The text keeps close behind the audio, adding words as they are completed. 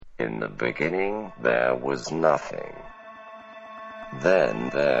In the beginning, there was nothing. Then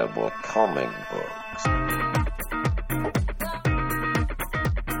there were comic books.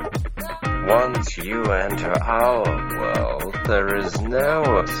 Once you enter our world, there is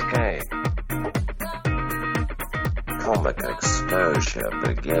no escape. Comic exposure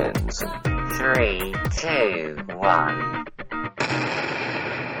begins in 3, 2, 1.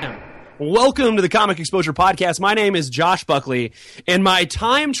 Welcome to the Comic Exposure Podcast. My name is Josh Buckley, and my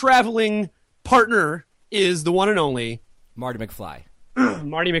time-traveling partner is the one and only Marty McFly.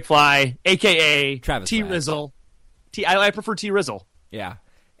 Marty McFly, a.k.a. Travis T-Rizzle. I prefer T-Rizzle. Yeah,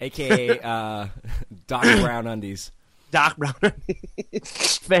 a.k.a. Doc Brown Undies. Doc Brown.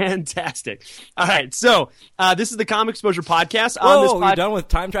 Fantastic. All right, so this is the Comic Exposure Podcast. Whoa, you done with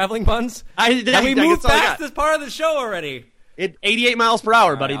time-traveling puns? Have we moved past this part of the show already? 88 miles per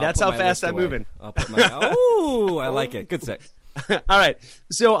hour, buddy. Right, That's how fast I'm moving. Ooh, I like it. Good set. All right.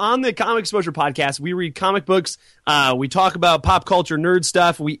 So on the Comic Exposure Podcast, we read comic books. We talk about pop culture nerd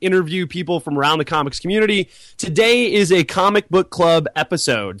stuff. We interview people from around the comics community. Today is a comic book club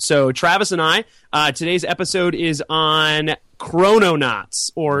episode. So Travis and I, today's episode is on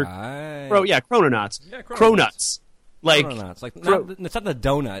Chrononauts or Chrononauts. Yeah, Cronuts. Like Chrononauts. It's not the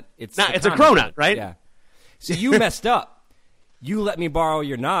donut. It's a cronut, right? Yeah. So you messed up. You let me borrow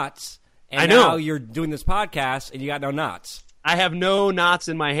your knots, and I know. Now you're doing this podcast, and you got no knots. I have no knots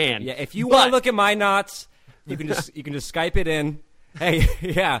in my hand. Yeah, if you want to look at my knots, you can just Skype it in. Hey,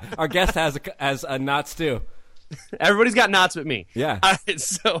 yeah, our guest has knots too. Everybody's got knots but me. Yeah. All right,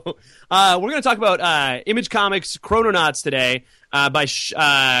 so we're going to talk about Image Comics Chrononauts today,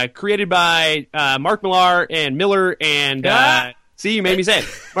 created by Mark Millar and Miller and see, you made me say it.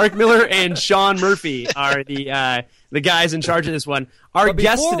 Mark Miller and Sean Murphy are the guys in charge of this one. Our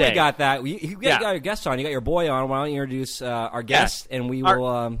guest today. Before we got that, you got your guest on. You got your boy on. Why don't you introduce our guest, and we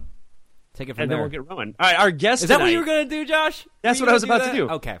will take it from there. And then we'll get rolling. All right, our guest Is tonight. that what you were going to do, Josh? That's what I was about to do.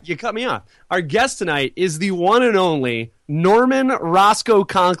 Okay. You cut me off. Our guest tonight is the one and only Norman Roscoe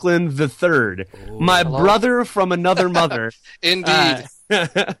Conklin III, my brother from another mother. Indeed.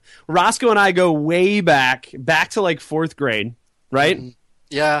 Roscoe and I go way back to like 4th grade, right?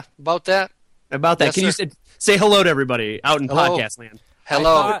 Yeah, about that. About that. Yes, Can you say hello to everybody out in podcast land?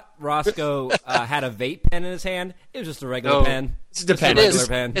 Hello. I thought Roscoe had a vape pen in his hand. It was just a regular pen. It's a pen. It is.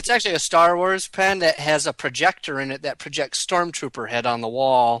 It's actually a Star Wars pen that has a projector in it that projects Stormtrooper head on the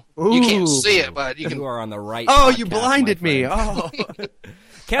wall. Ooh. You can't see it, but you can. You are on the right. Oh, podcast, you blinded me. Oh.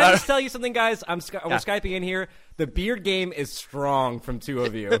 Can I just tell you something, guys? We're Skyping in here. The beard game is strong from two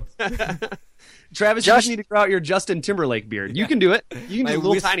of you. Travis, you just need to grow out your Justin Timberlake beard. You can do it. You can do a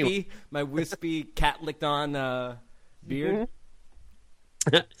little tiny one. My wispy, cat-licked-on beard.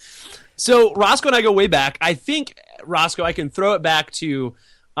 So Roscoe and I go way back. I think, Roscoe, I can throw it back to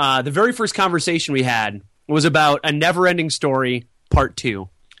the very first conversation we had was about A Never-Ending Story, Part 2.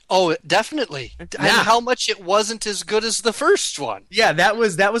 Oh, definitely. Yeah. And how much it wasn't as good as the first one. Yeah, that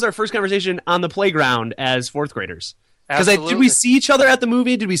was our first conversation on the playground as 4th graders. Because did we see each other at the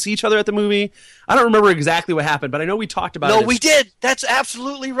movie? I don't remember exactly what happened, but I know we talked about it. No, we did. That's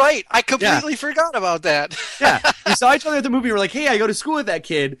absolutely right. I completely forgot about that. Yeah, we saw each other at the movie. We're like, hey, I go to school with that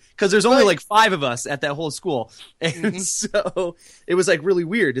kid because there's only like 5 of us at that whole school, and so it was like really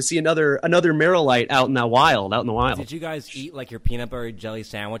weird to see another Merrillite out in the wild. Did you guys eat like your peanut butter jelly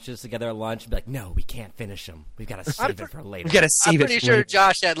sandwiches together at lunch? And be like, no, we can't finish them. We've got to save it for later. I'm pretty sure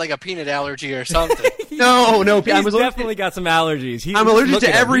Josh had like a peanut allergy or something. No, I was definitely got some allergies. I'm allergic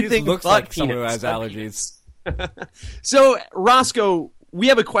to everything. He looks like someone who has allergies. So, Roscoe, we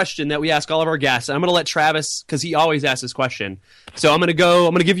have a question that we ask all of our guests. And I'm going to let Travis, because he always asks this question. So I'm going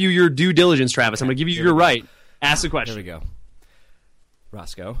to give you your due diligence, Travis. I'm going to give you your right. Ask the question. Here we go.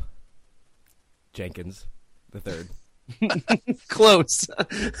 Roscoe Jenkins the third. Close.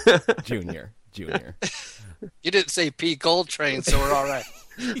 Junior. You didn't say P. Coltrane, so we're all right.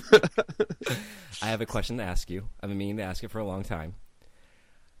 I have a question to ask you. I've been meaning to ask it for a long time.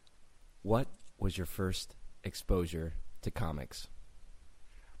 What was your first exposure to comics?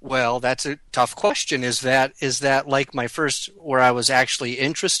 Well, that's a tough question. Is that like my first where I was actually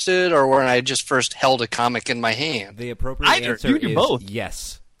interested, or where I just first held a comic in my hand? The appropriate answer is both.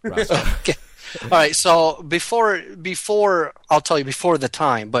 Yes. Okay. All right. So before I'll tell you before the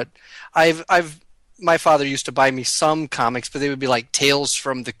time, but my father used to buy me some comics, but they would be like Tales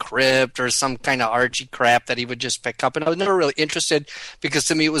from the Crypt or some kind of Archie crap that he would just pick up. And I was never really interested because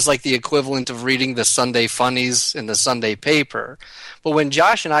to me it was like the equivalent of reading the Sunday funnies in the Sunday paper. But when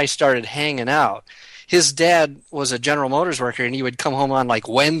Josh and I started hanging out, his dad was a General Motors worker, and he would come home on like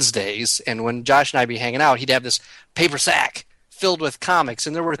Wednesdays. And when Josh and I would be hanging out, he'd have this paper sack filled with comics,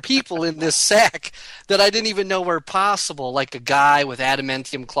 and there were people in this sack that I didn't even know were possible, like a guy with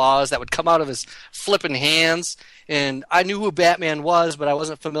adamantium claws that would come out of his flipping hands. And I knew who Batman was, but I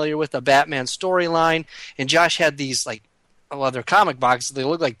wasn't familiar with the Batman storyline. And Josh had these, like, well, they're comic boxes. They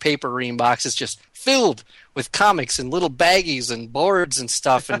look like paper ream boxes, just filled with comics and little baggies and boards and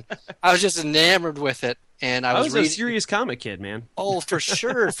stuff. And I was just enamored with it. And I was a serious comic kid, man. Oh, for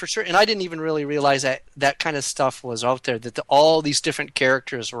sure, for sure. And I didn't even really realize that that kind of stuff was out there, that all these different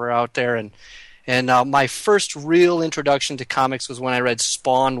characters were out there. And my first real introduction to comics was when I read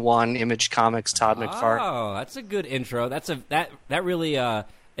Spawn 1, Image Comics, Todd McFarlane. Oh, that's a good intro. That really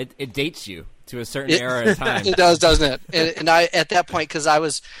it dates you to a certain era of time. It does, doesn't it? And I, at that point, because I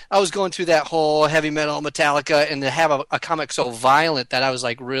was going through that whole heavy metal Metallica, and to have a comic so violent that I was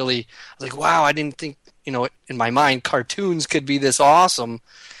like, wow, I didn't think, in my mind, cartoons could be this awesome.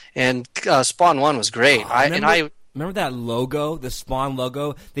 And Spawn 1 was great. Remember that logo, the Spawn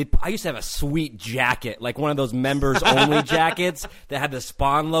logo? I used to have a sweet jacket, like one of those members-only jackets that had the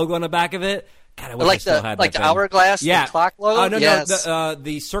Spawn logo on the back of it. God, I wish I still had that. Like the hourglass, the clock logo? No, yes.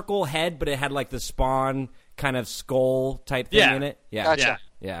 the circle head, but it had like the Spawn kind of skull type thing in it. Yeah. Gotcha.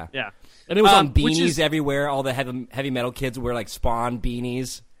 Yeah. And it was on beanies everywhere. All the heavy metal kids would wear like Spawn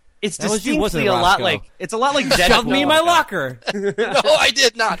beanies. It's distinctly a lot like Deadpool. Shove me in my locker. No, I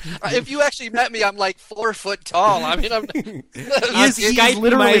did not. If you actually met me, I'm like 4 foot tall. I mean, he's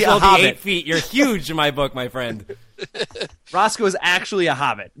literally a hobbit. 8 feet. You're huge in my book, my friend. Roscoe is actually a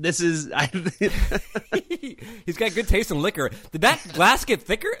hobbit. This is. He's got good taste in liquor. Did that glass get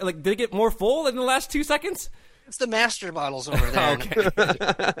thicker? Like, did it get more full in the last 2 seconds? It's the master bottles over there. Okay.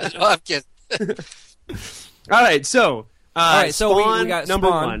 No, I'm kidding. All right, so. All right, so Spawn, we got number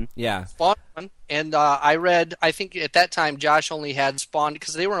Spawn. 1. Yeah. Spawn 1. And I think at that time Josh only had Spawn,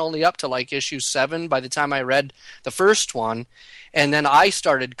 because they were only up to like issue 7 by the time I read the first one. And then I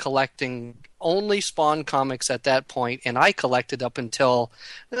started collecting only Spawn comics at that point, and I collected up until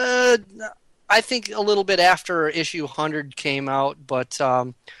I think a little bit after issue 100 came out. But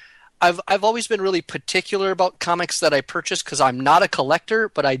I've always been really particular about comics that I purchase, because I'm not a collector,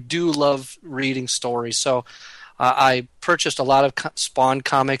 but I do love reading stories. So I purchased a lot of Spawn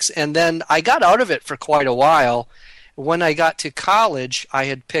comics, and then I got out of it for quite a while. When I got to college, I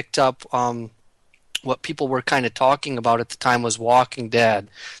had picked up what people were kind of talking about at the time was Walking Dead.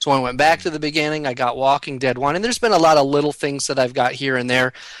 So when I went back to the beginning, I got Walking Dead 1, and there's been a lot of little things that I've got here and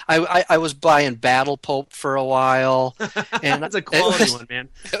there. I was buying Battle Pope for a while. And that's a quality one, man.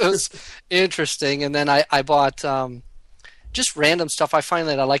 It was interesting, and then I bought... just random stuff I find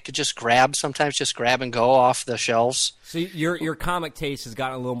that I like to just grab and go off the shelves. So your comic taste has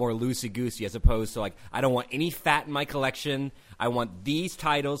gotten a little more loosey-goosey, as opposed to like, I don't want any fat in my collection. I want these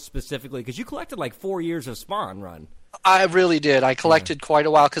titles specifically, because you collected like 4 years of Spawn run. I really did. I collected quite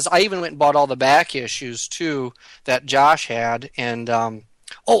a while, because I even went and bought all the back issues too that Josh had. And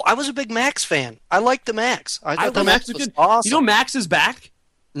I was a big Max fan. I liked the Max. I thought the Max was awesome. You know Max is back?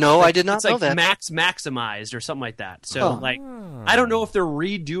 No, I did not know that. Max Maximized or something like that. So, I don't know if they're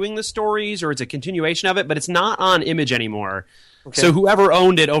redoing the stories or it's a continuation of it, but it's not on Image anymore. Okay. So whoever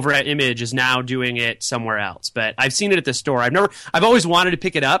owned it over at Image is now doing it somewhere else. But I've seen it at the store. I've always wanted to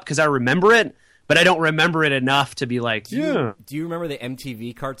pick it up because I remember it, but I don't remember it enough to be like, Do you remember the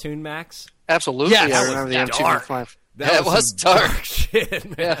MTV cartoon, Max? Absolutely. Yeah, I remember the MTV cartoon. That was dark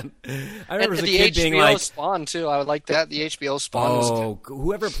shit, man. Yeah. I remember as a the kid HBO being like, Spawn too. I would like that. The HBO Spawn was good.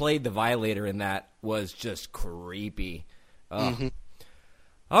 Whoever played the Violator in that was just creepy. Mm-hmm.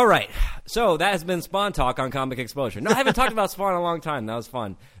 All right, so that has been Spawn talk on Comic Exposure. No, I haven't talked about Spawn in a long time. That was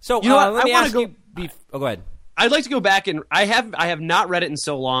fun. So let me ask you. Go ahead. I'd like to go back and I have not read it in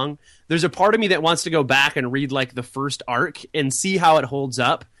so long. There's a part of me that wants to go back and read like the first arc and see how it holds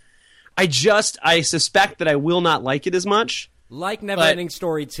up. I suspect that I will not like it as much. Like Neverending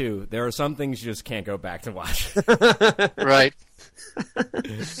Story 2, there are some things you just can't go back to watch. Right.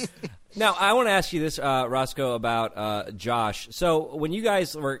 Now, I want to ask you this, Roscoe, about Josh. So, when you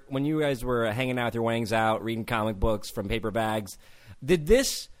guys were hanging out with your wangs out, reading comic books from paper bags, did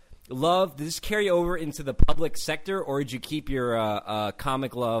this carry over into the public sector, or did you keep your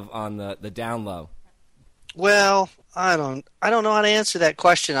comic love on the down low? Well, I don't know how to answer that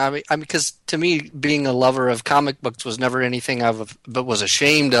question. I mean, because to me, being a lover of comic books was never anything I was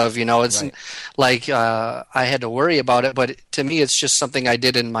ashamed of. It's right. Like I had to worry about it. But to me, it's just something I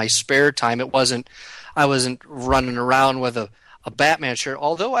did in my spare time. I wasn't running around with a Batman shirt.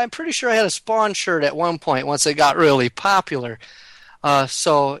 Although I'm pretty sure I had a Spawn shirt at one point once it got really popular.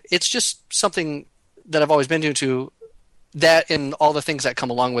 So it's just something that I've always been into. That and all the things that come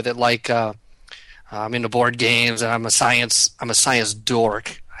along with it, like. I'm into board games, and I'm a science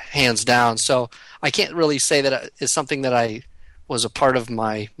dork, hands down. So I can't really say that it's something that I was a part of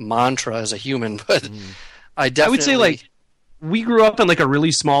my mantra as a human, but I definitely would say, like, we grew up in, like, a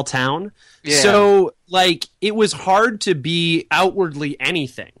really small town. Yeah. So, like, it was hard to be outwardly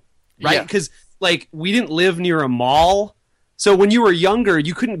anything, right? Yeah. Because, like, we didn't live near a mall. So when you were younger,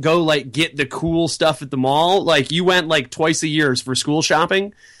 you couldn't go, like, get the cool stuff at the mall. Like, you went, like, twice a year for school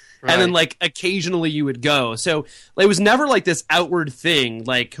shopping. Right. And then, like, occasionally you would go. So it was never, like, this outward thing.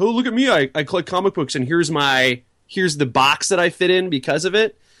 Like, oh, look at me. I collect comic books, and here's the box that I fit in because of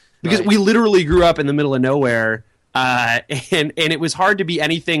it. Because Right. we literally grew up in the middle of nowhere. And it was hard to be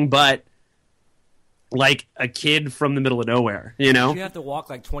anything but, like, a kid from the middle of nowhere, you know? Did you have to walk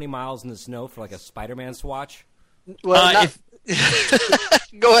like 20 miles in the snow for like a Spider-Man swatch? Well,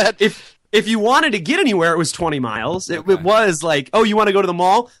 go ahead. If you wanted to get anywhere, it was 20 miles. It was like, oh, you want to go to the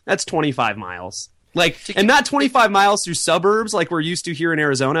mall? That's 25 miles. Like, and not 25 miles through suburbs like we're used to here in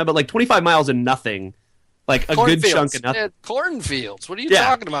Arizona, but like 25 miles and nothing. Like a good chunk of nothing. Yeah, cornfields. What are you Yeah.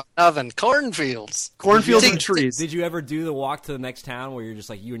 talking about? Nothing. Cornfields. Cornfields and trees. Did you ever do the walk to the next town where you're just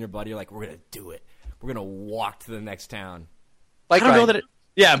like, you and your buddy are like, we're going to do it. We're going to walk to the next town. Like I don't know that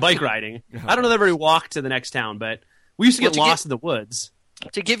yeah, bike riding. I don't know that everybody walked to the next town, but we used to get lost in the woods.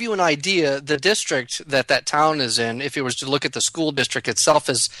 To give you an idea, the district that town is in, if you were to look at the school district itself,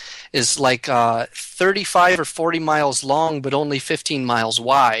 is like 35 or 40 miles long, but only 15 miles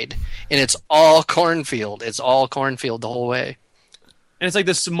wide, and it's all cornfield. It's all cornfield the whole way. And it's like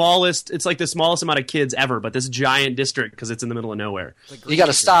the smallest. It's like the smallest amount of kids ever, but this giant district because it's in the middle of nowhere. Like You got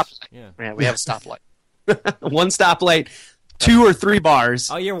a stoplight. Yeah. We have a stoplight. One stoplight, 2 or 3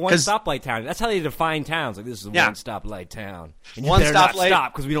 bars. Oh, you're one stoplight town. That's how they define towns. Like, this is a Yeah. one stoplight town. And you One better not stoplight.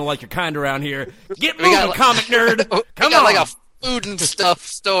 stop because we don't like your kind around here. Get We moving, got, like- comic nerd. Come we got on. like a food and stuff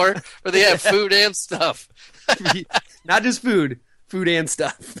store where they have food and stuff. Not just food and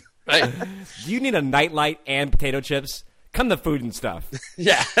stuff. Right? Do you need a nightlight and potato chips? Come to food and stuff.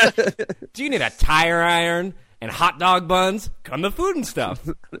 Yeah. Do you need a tire iron and hot dog buns? Come to food and stuff.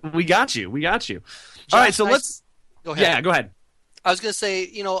 We got you. All right, so let's. Go ahead. Yeah, go ahead. I was going to say,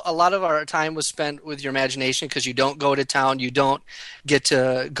 a lot of our time was spent with your imagination because you don't go to town. You don't get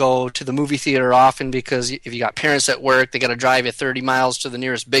to go to the movie theater often because if you got parents at work, they got to drive you 30 miles to the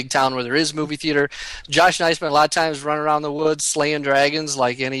nearest big town where there is a movie theater. Josh and I spent a lot of times running around the woods slaying dragons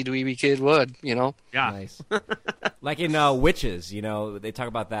like any dweeby kid would, Yeah. Nice. Like in Witches, they talk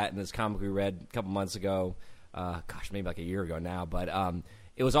about that in this comic we read a couple months ago. Maybe like a year ago now, but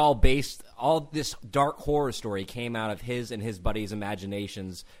it was all this dark horror story came out of his and his buddies'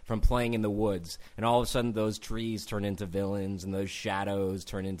 imaginations from playing in the woods. And all of a sudden those trees turn into villains and those shadows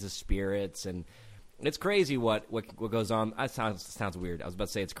turn into spirits. And it's crazy what goes on. That sounds weird. I was about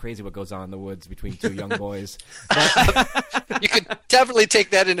to say it's crazy what goes on in the woods between two young boys. You could definitely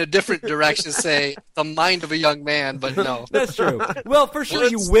take that in a different direction, say the mind of a young man, but no. That's true. Well, for sure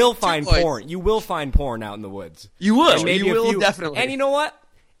you Woods, will 2 find boys. porn. You will find porn out in the woods. You will. And maybe You a will few- definitely. And you know what?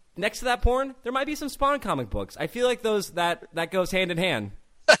 Next to that porn, there might be some Spawn comic books. I feel like that goes hand in hand.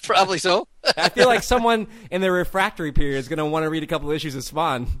 Probably so. I feel like someone in their refractory period is going to want to read a couple issues of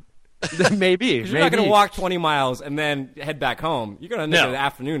Spawn. Maybe. You're not going to walk 20 miles and then head back home. You're going to No. need an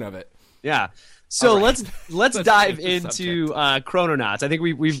afternoon of it. Yeah. So All right. let's dive change the into Chrononauts. I think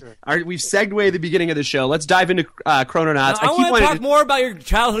we've segued the beginning of the show. Let's dive into Chrononauts. I want to talk more about your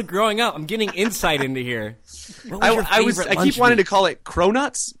childhood growing up. I'm getting insight into here. What was your favorite I keep lunch wanting meat? to call it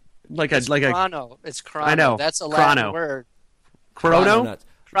Cronuts. Chrono. It's chrono. I know. That's a Latin Chrono. word. Chrono. Nuts.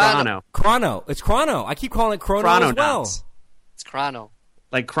 Chrono. Chrono. It's Chrono. I keep calling it Chrono as well. Chrononauts. It's chrono.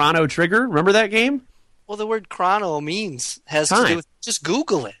 Like Chrono Trigger. Remember that game? Well, the word chrono has to Time. do with just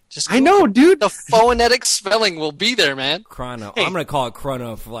Google it. I know, dude. The phonetic spelling will be there, man. Chrono. Hey. I'm going to call it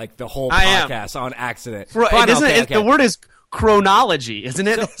Chrono for like the whole I am. podcast on accident. Isn't okay, it? okay. The word is chronology, isn't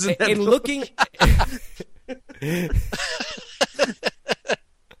it? So, Isn't that in the- looking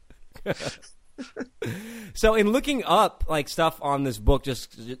So in looking up like stuff on this book,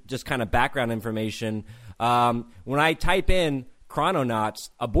 just kind of background information, when I type in Chrononauts,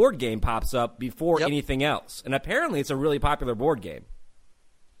 a board game pops up before Yep. anything else. And apparently it's a really popular board game.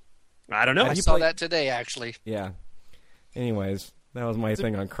 I don't know. I saw that today, actually. Yeah. Anyways, that was my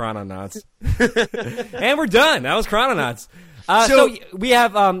thing on Chrononauts. And we're done. That was Chrononauts. So we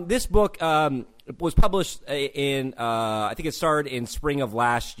have this book was published in, I think it started in spring of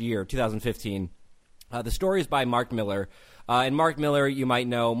last year, 2015. The story is by Mark Miller. And Mark Miller, you might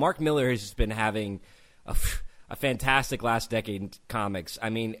know, Mark Miller has just been having a fantastic last decade in comics. I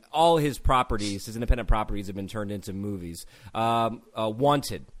mean, all his properties, his independent properties, have been turned into movies.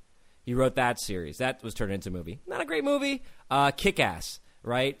 Wanted He wrote that series. That was turned into a movie. Not a great movie. Kick-Ass,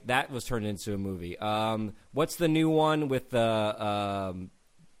 right? That was turned into a movie. What's the new one with the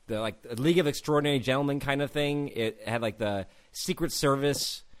like League of Extraordinary Gentlemen kind of thing? It had like the Secret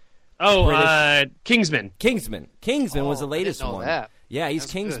Service. Kingsman. Kingsman was the latest I didn't know one. that. Yeah, he's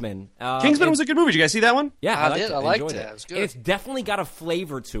That's Kingsman. Kingsman was a good movie. Did you guys see that one? Yeah, I liked did. it. I liked enjoyed it. It was good. It's definitely got a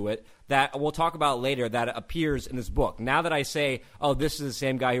flavor to it that we'll talk about later that appears in this book. Now that I say, oh, this is the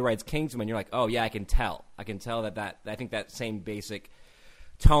same guy who writes Kingsman, you're like, oh, yeah, I can tell. I can tell that I think that same basic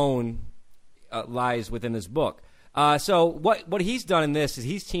tone lies within this book. So what he's done in this is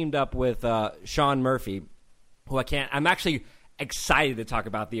he's teamed up with Sean Murphy, who I'm actually excited to talk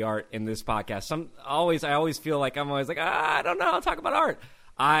about the art in this podcast. I always feel like I'm always like, I don't know, I'll talk about art.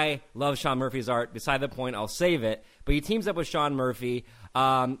 I love Sean Murphy's art. Beside the point, I'll save it. But he teams up with Sean Murphy.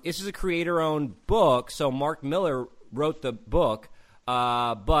 This is a creator-owned book, so Mark Miller wrote the book.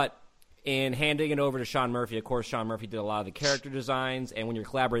 But in handing it over to Sean Murphy, of course, Sean Murphy did a lot of the character designs. And when you're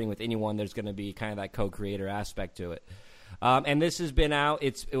collaborating with anyone, there's going to be kind of that co-creator aspect to it. And this has been out.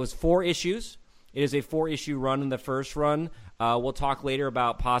 It was 4 issues. It is a 4-issue run in the first run. We'll talk later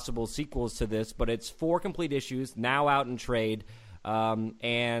about possible sequels to this, but it's 4 complete issues now out in trade. Do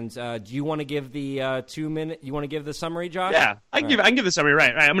you want to give the 2 minute? You want to give the summary, Josh? Yeah, I can give the summary.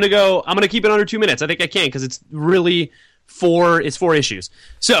 Right. I'm gonna keep it under 2 minutes. I think I can because it's really 4 issues.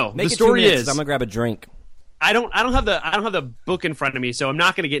 So Make the story is I'm gonna grab a drink. I don't have the book in front of me, so I'm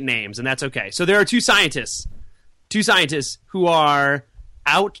not gonna get names, and that's okay. So there are two scientists who are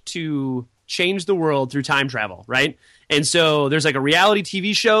out to change the world through time travel, right? And so there's like a reality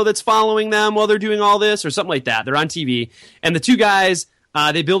TV show that's following them while they're doing all this or something like that. They're on TV. And the two guys,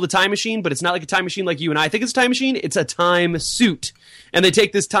 they build a time machine, but it's not like a time machine like you and I think it's a time machine. It's a time suit. And they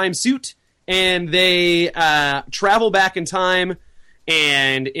take this time suit and they travel back in time.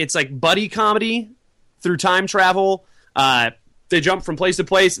 And it's like buddy comedy through time travel. They jump from place to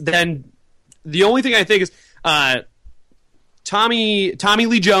place. Then the only thing I think is Tommy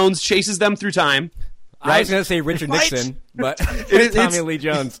Lee Jones chases them through time. Right? I was going to say Richard Nixon, but Tommy Lee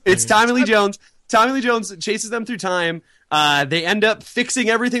Jones. It's Tommy Lee Jones. Tommy Lee Jones chases them through time. They end up fixing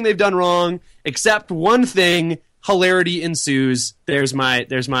everything they've done wrong, except one thing. Hilarity ensues. There's my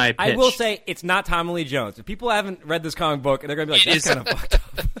pitch. I will say it's not Tommy Lee Jones. If people haven't read this comic book, they're going to be like, that's kind of fucked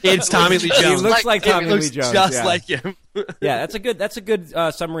up. It's Tommy Lee Jones. He looks like Tommy Lee Jones. Just like him. Yeah, that's a good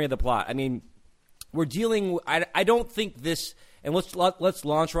summary of the plot. I mean, we're dealing. I don't think this, and let's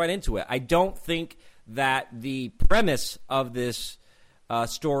launch right into it. I don't think that the premise of this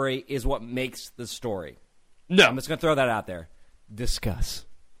story is what makes the story. No. I'm just going to throw that out there. Discuss.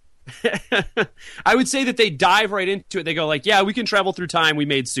 I would say that they dive right into it. They go like, yeah, we can travel through time. We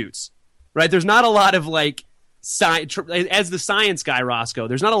made suits. Right? There's not a lot of like as the science guy, Roscoe,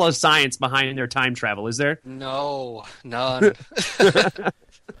 there's not a lot of science behind their time travel, is there? No, none.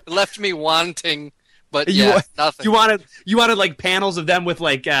 Left me wanting, but nothing. You wanted like panels of them with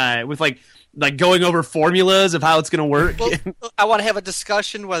going over formulas of how it's going to work. Well, I want to have a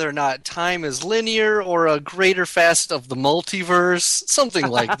discussion whether or not time is linear or a greater facet of the multiverse, something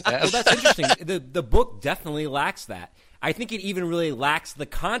like that. Well, that's interesting. The book definitely lacks that. I think it even really lacks the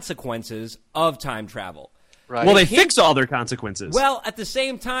consequences of time travel. Right. Well, they fix all their consequences. Well, at the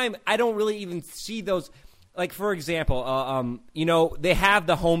same time, I don't really even see those. Like, for example, they have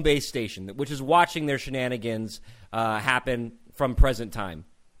the home base station, which is watching their shenanigans happen from present time.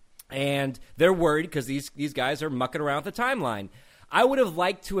 And they're worried because these guys are mucking around with the timeline. I would have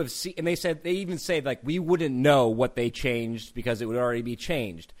liked to have seen, and they even say, like, we wouldn't know what they changed because it would already be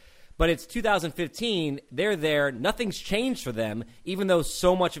changed. But it's 2015, they're there, nothing's changed for them, even though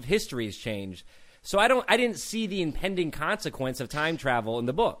so much of history has changed. So I didn't see the impending consequence of time travel in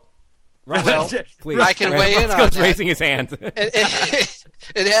the book. Right? Well, please. I can weigh in on Scott's that. raising his hand.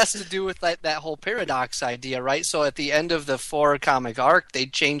 It has to do with that whole paradox idea, right? So at the end of the 4 comic arc, they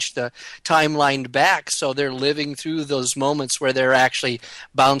changed the timeline back, so they're living through those moments where they're actually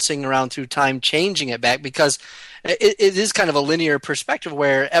bouncing around through time, changing it back, because it is kind of a linear perspective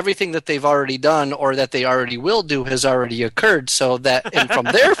where everything that they've already done or that they already will do has already occurred, so that, and from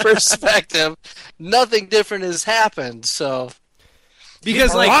their perspective, nothing different has happened, so...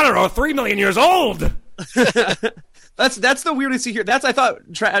 Because, like, I don't know, 3 million years old. That's the weirdest thing here. I thought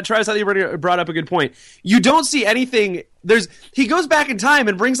Travis, I think you brought up a good point. You don't see anything. He goes back in time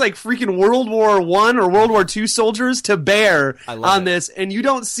and brings like freaking World War I or World War II soldiers to bear on this, and you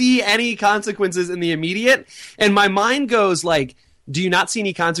don't see any consequences in the immediate. And my mind goes like, do you not see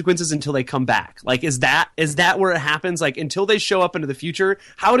any consequences until they come back? Like, is that where it happens? Like, until they show up into the future,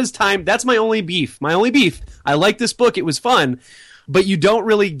 how does time? That's my only beef. I like this book. It was fun. but you don't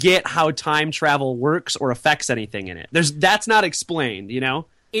really get how time travel works or affects anything in it. That's not explained, you know?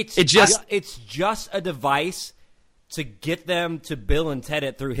 It's just a device to get them to Bill and Ted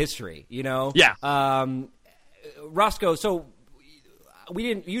it through history, you know? Yeah. Roscoe, so we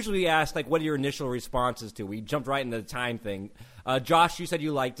didn't usually ask, like, what are your initial responses to? We jumped right into the time thing. Josh, you said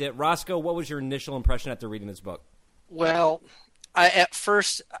you liked it. Roscoe, what was your initial impression after reading this book? Well, at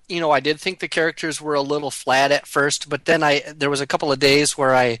first, I did think the characters were a little flat at first, but then there was a couple of days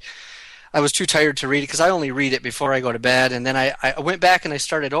where I was too tired to read it because I only read it before I go to bed, and then I went back and I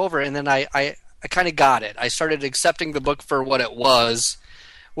started over, and then I kind of got it. I started accepting the book for what it was,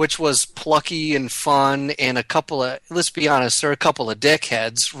 which was plucky and fun, and let's be honest, there are a couple of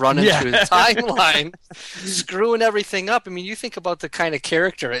dickheads running through the timeline, screwing everything up. I mean, you think about the kind of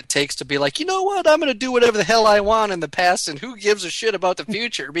character it takes to be like, you know what, I'm going to do whatever the hell I want in the past, and who gives a shit about the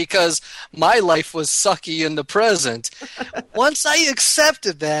future, because my life was sucky in the present. Once I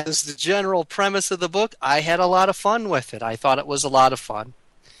accepted that as the general premise of the book, I had a lot of fun with it. I thought it was a lot of fun.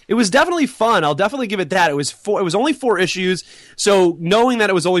 It was definitely fun. I'll definitely give it that. It was only 4 issues, so knowing that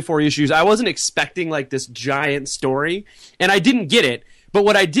it was only 4 issues, I wasn't expecting like this giant story, and I didn't get it. But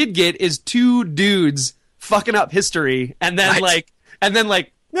what I did get is 2 dudes fucking up history, and then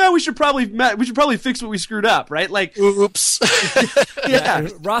no, we should probably fix what we screwed up, right? Like, oops. Yeah.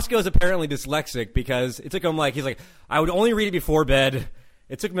 Roscoe's apparently dyslexic because it took him he's like, I would only read it before bed.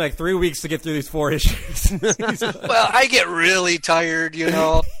 It took me 3 weeks to get through these 4 issues. Well, I get really tired, With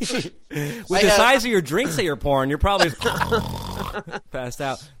the size of your drinks that you're pouring, you're probably passed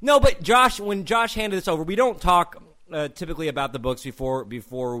out. No, but Josh, when Josh handed this over, we don't talk typically about the books before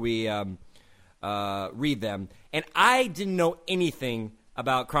we read them. And I didn't know anything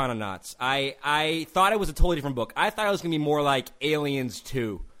about Chrononauts. I thought it was a totally different book. I thought it was going to be more like Aliens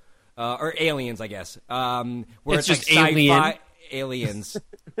 2. Or Aliens, I guess. Where it's just like Alien. Aliens.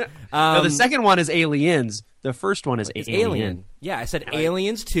 No, the second one is Aliens. The first one is Alien. Yeah, I said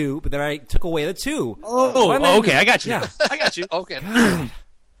Aliens 2, but then I took away the 2. Okay, I got you. Yeah. I got you. Okay.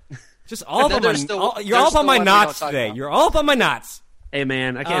 Just all up on you're all up on my knots today. You're all up on my knots. Hey,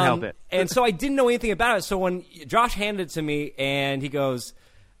 man, I can't help it. And so I didn't know anything about it. So when Josh handed it to me, and he goes,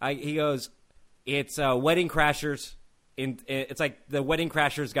 it's Wedding Crashers. It's like the Wedding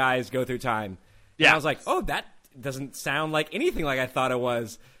Crashers guys go through time. Yeah. And I was like, oh, that doesn't sound like anything like I thought it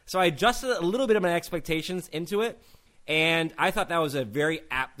was. So I adjusted a little bit of my expectations into it, and I thought that was a very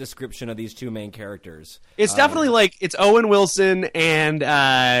apt description of these 2 main characters. It's definitely it's Owen Wilson and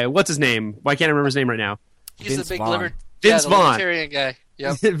what's his name? Why can't I remember his name right now? He's Vince the big Vaughn. Vince Vaughn. libertarian guy.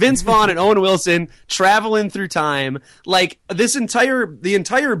 Yep. Vince Vaughn and Owen Wilson traveling through time. Like the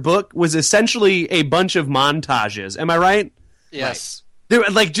entire book was essentially a bunch of montages. Am I right? Yes. They were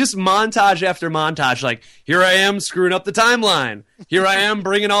just montage after montage. Like, here I am screwing up the timeline. Here I am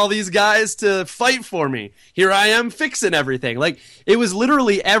bringing all these guys to fight for me. Here I am fixing everything. Like, it was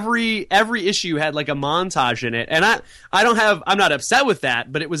literally every issue had a montage in it. And I'm not upset with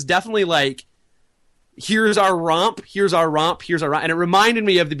that, but it was definitely here's our romp, here's our romp, here's our romp. And it reminded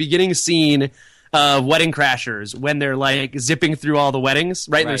me of the beginning scene of Wedding Crashers when they're zipping through all the weddings,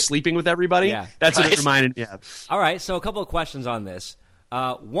 right? And they're sleeping with everybody. Yeah. That's what it reminded me of. All right, so a couple of questions on this.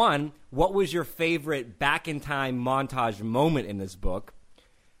 One, what was your favorite back-in-time montage moment in this book?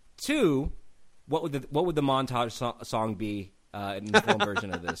 2, what would the montage song be in the film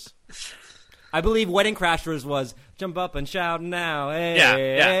version of this? I believe Wedding Crashers was "Jump Up and Shout Now." Hey,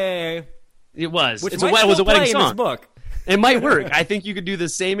 hey. It was. Which it was a wedding in song. this book. It might work. I think you could do the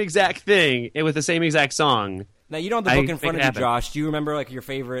same exact thing with the same exact song. Now you don't have the book in front of you, Josh. Do you remember your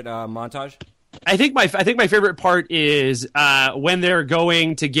favorite montage? I think my favorite part is when they're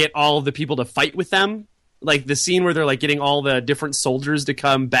going to get all of the people to fight with them, like the scene where they're getting all the different soldiers to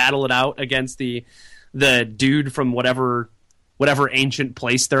come battle it out against the dude from whatever ancient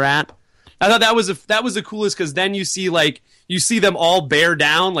place they're at. I thought that was the coolest because then you see them all bear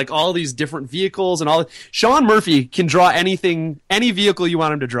down all these different vehicles and all. Sean Murphy can draw any vehicle you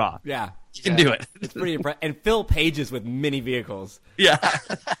want him to draw. Yeah. You can do it. It's pretty impressive. And fill pages with mini vehicles. Yeah.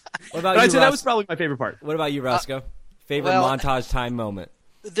 What about you, I'd say that was probably my favorite part. What about you, Roscoe? Favorite montage time moment?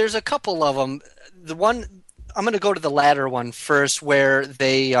 There's a couple of them. The one I'm going to go to the latter one first, where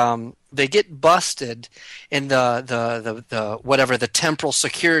they get busted, and the temporal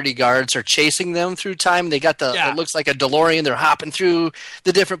security guards are chasing them through time. They got it looks like a DeLorean. They're hopping through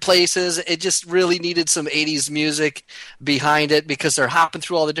the different places. It just really needed some 80s music behind it because they're hopping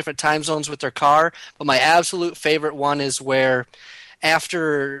through all the different time zones with their car. But my absolute favorite one is where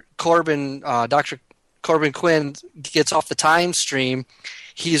after Dr. Corbin Quinn gets off the time stream,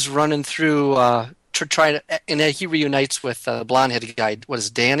 he's running through to try to, and then he reunites with the blonde-headed guy. What is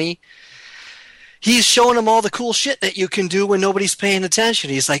Danny? He's showing him all the cool shit that you can do when nobody's paying attention.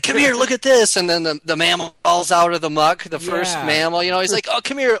 He's like, "Come here, look at this," and then the mammal falls out of the muck. The first mammal, he's like, "Oh,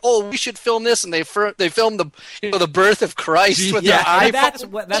 come here! Oh, we should film this." And they filmed the birth of Christ with their iPhone. That's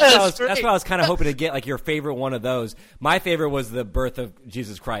what I was kind of hoping to get, like your favorite one of those. My favorite was the birth of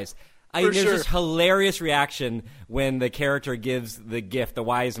Jesus Christ. There's this hilarious reaction when the character gives the gift, the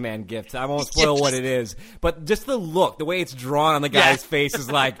wise man gift. I won't spoil what it is, but just the look, the way it's drawn on the guy's face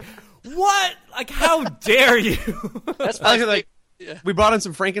is like, what? Like, how dare you? That's like, we brought in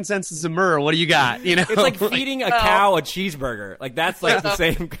some frankincense and some myrrh. What do you got? You know, it's like feeding a cow a cheeseburger. Like that's like the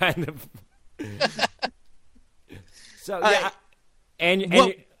same kind of. So yeah,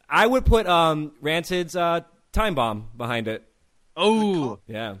 and I would put Rancid's Time Bomb behind it. Oh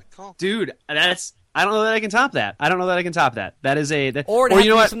yeah, dude, I don't know that I can top that. That is or you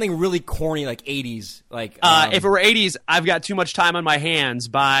know what? Something really corny like 80s. Like if it were 80s, I've got Too Much Time on My Hands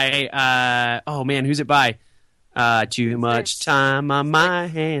by oh man, who's it by? Too Much Time on My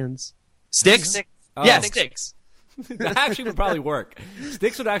Hands. Styx? Oh. Yeah, Styx. That actually would probably work.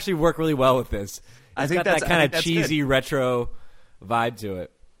 Styx would actually work really well with this. I think got that kind of cheesy good. Retro vibe to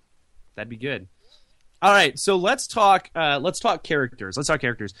it. That'd be good. All right, so let's talk characters.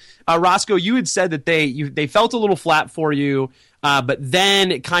 Roscoe, you had said that they felt a little flat for you, but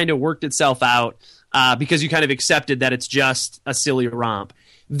then it kind of worked itself out because you kind of accepted that it's just a silly romp.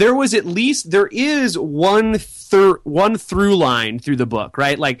 There is one through line through the book,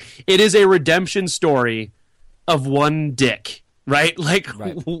 right? Like it is a redemption story of one dick, right? Like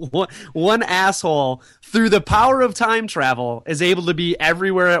right. One asshole through the power of time travel is able to be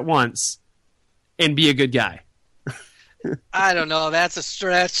everywhere at once and be a good guy. I don't know. That's a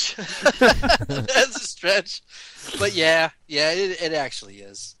stretch. That's a stretch. But yeah, it actually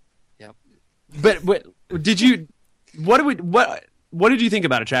is. Yep. But did you? What did you think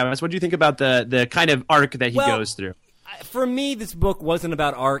about it, Travis? What did you think about the kind of arc that he goes through? For me, this book wasn't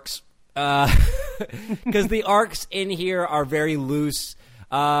about arcs because the arcs in here are very loose.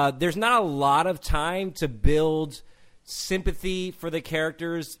 There's not a lot of time to build sympathy for the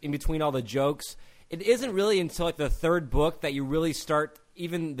characters in between all the jokes. It isn't really until like the third book that you really start,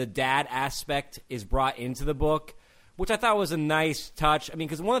 even the dad aspect is brought into the book, which I thought was a nice touch. I mean,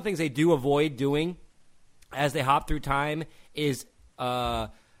 because one of the things they do avoid doing as they hop through time is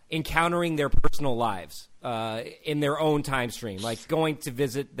encountering their personal lives in their own time stream, like going to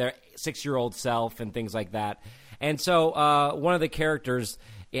visit their 6-year-old self and things like that. And so one of the characters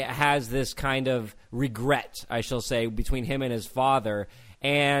has this kind of regret, I shall say, between him and his father.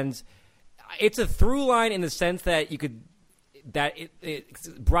 And it's a through line in the sense that it's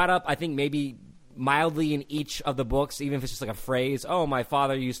brought up, I think, maybe mildly in each of the books, even if it's just like a phrase, oh, my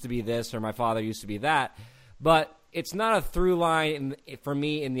father used to be this or my father used to be that. But it's not a through line for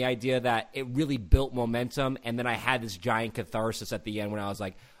me in the idea that it really built momentum, and then I had this giant catharsis at the end when I was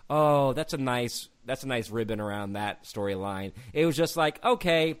like, oh, that's a nice ribbon around that storyline. It was just like,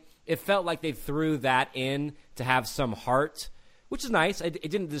 okay, it felt like they threw that in to have some heart, which is nice. It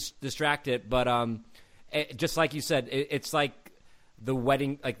didn't distract it, but just like you said, it's like the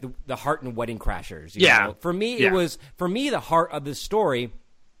wedding, like the Heart and Wedding Crashers. You know? For me, it was the heart of the story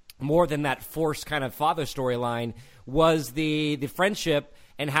more than that forced kind of father storyline was the friendship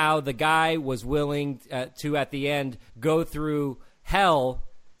and how the guy was willing to at the end go through hell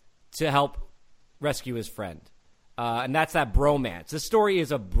to help rescue his friend, and that's that bromance. This story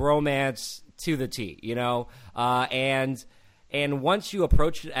is a bromance to the T, you know, And once you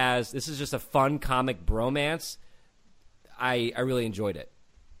approach it as this is just a fun comic bromance, I really enjoyed it.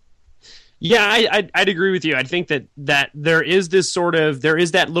 Yeah, I'd agree with you. I think that there is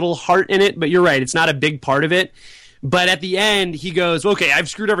that little heart in it, but you're right. It's not a big part of it. But at the end, he goes, okay, I've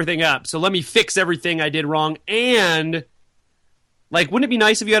screwed everything up, so let me fix everything I did wrong. And, like, wouldn't it be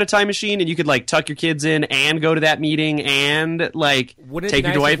nice if you had a time machine and you could, like, tuck your kids in and go to that meeting and, like, wouldn't take it be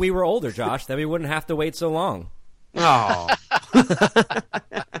your nice wife? If we were older, Josh, then we wouldn't have to wait so long. Oh.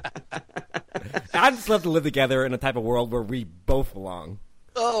 I'd just love to live together in a type of world where we both belong.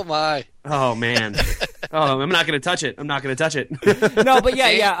 Oh, my. Oh, man. Oh, I'm not going to touch it. No, but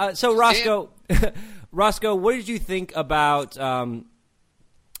yeah. So, Roscoe, what did you think about I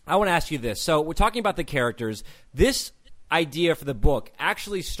want to ask you this. So, we're talking about the characters. This idea for the book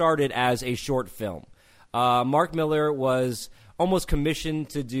actually started as a short film. Mark Miller was almost commissioned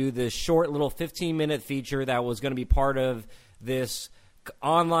to do this short little 15-minute feature that was going to be part of this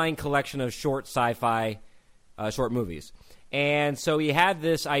online collection of short sci-fi short movies. And so he had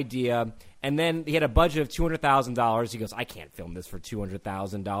this idea, and then he had a budget of $200,000. He goes, I can't film this for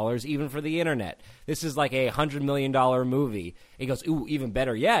 $200,000, even for the internet. This is like a $100 million movie. He goes, ooh, even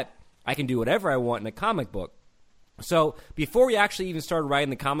better yet, I can do whatever I want in a comic book. So before he actually even started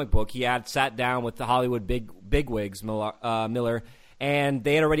writing the comic book, he had sat down with the Hollywood bigwigs, Miller, and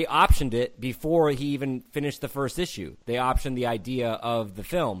they had already optioned it before he even finished the first issue. They optioned the idea of the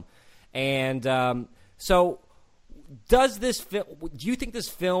film. And so does this do you think this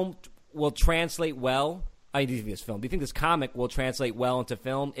film will translate well? Do you think this comic will translate well into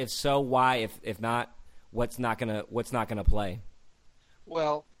film? If so, why? If not, what's not gonna play?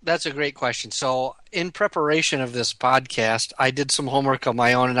 Well, that's a great question. So in preparation of this podcast, I did some homework of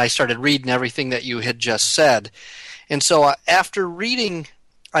my own, and I started reading everything that you had just said. And so after reading,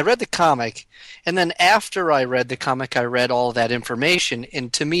 I read the comic, and then after I read the comic, I read all that information,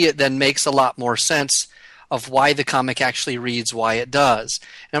 and to me it then makes a lot more sense of why the comic actually reads why it does.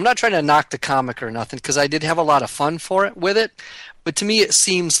 And I'm not trying to knock the comic or nothing, because I did have a lot of fun with it, but to me it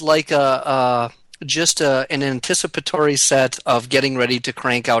seems like just an anticipatory set of getting ready to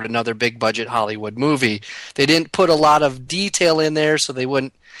crank out another big budget Hollywood movie. They didn't put a lot of detail in there so they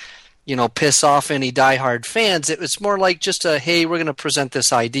wouldn't, piss off any diehard fans. It was more like just hey, we're going to present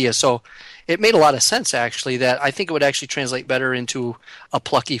this idea. So it made a lot of sense, actually, that I think it would actually translate better into a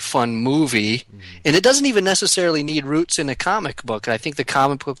plucky, fun movie. Mm-hmm. And it doesn't even necessarily need roots in a comic book. I think the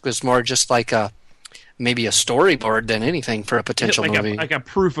comic book was more just like maybe a storyboard than anything for a potential movie. Like a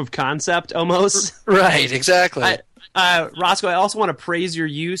proof of concept, almost. Right, exactly. Roscoe, I also want to praise your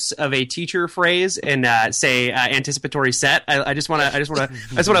use of a teacher phrase and say anticipatory set. I just want to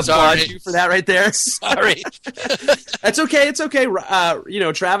applaud you for that right there. Sorry. That's okay. It's okay.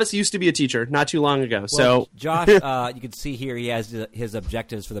 Travis used to be a teacher not too long ago. So Josh, you can see here he has his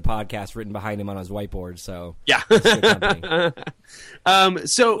objectives for the podcast written behind him on his whiteboard. So yeah.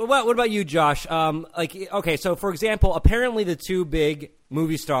 So what about you, Josh? Okay, so for example, apparently the two big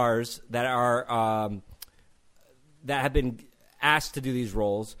movie stars that are that have been asked to do these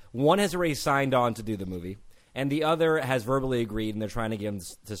roles, one has already signed on to do the movie, and the other has verbally agreed, and they're trying to get him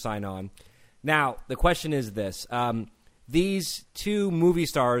to sign on. Now, the question is this. These two movie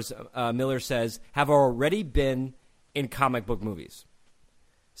stars, Miller says, have already been in comic book movies.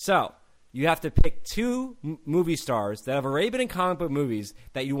 So you have to pick two movie stars that have already been in comic book movies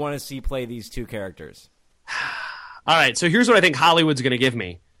that you want to see play these two characters. All right, so here's what I think Hollywood's going to give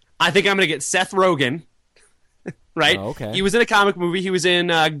me. I think I'm going to get Seth Rogen. Right? Oh, okay. He was in a comic movie. He was in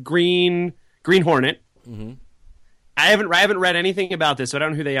Green Hornet. Mm-hmm. I haven't read anything about this, so I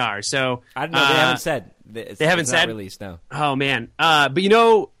don't know who they are. So I don't know. They haven't said. They haven't said. Released, no. Oh man. But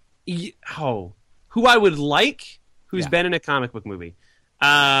who I would like, who's been in a comic book movie.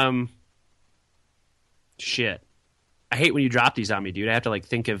 Shit. I hate when you drop these on me, dude. I have to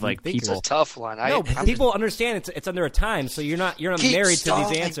think of people. It's a tough one. People understand it's under a time, so you're not married to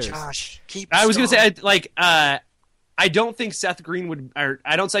these answers. Josh. I was going to say I don't think Seth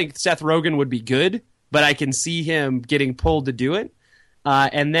Rogen would be good, but I can see him getting pulled to do it.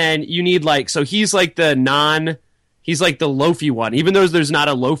 And then you need so he's like the loafy one. Even though there's not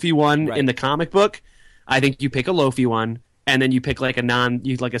a loafy one in the comic book, I think you pick a loafy one, and then you pick a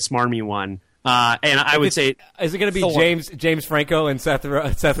smarmy one. And I would say, is it going to be Thor. James Franco and Seth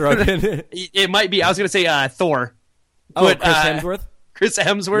Rogen? It might be. I was going to say Thor. Chris Hemsworth. Chris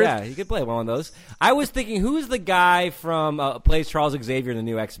Hemsworth. Yeah, he could play one of those. I was thinking, who's the guy from plays Charles Xavier in the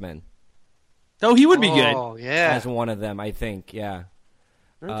new X-Men? Oh, he would be good. Oh, yeah. As one of them, I think. Yeah.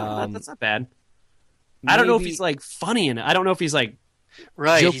 That's not bad. I don't know if he's funny in it. I don't know if he's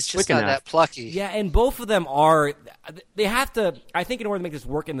right. He's just not that plucky. Yeah, and both of them are. They have to. I think in order to make this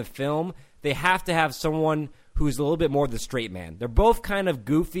work in the film, they have to have someone who's a little bit more the straight man. They're both kind of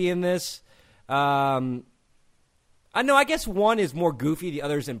goofy in this. I know. I guess one is more goofy, the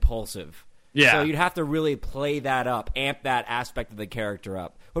other's impulsive. Yeah. So you'd have to really play that up, amp that aspect of the character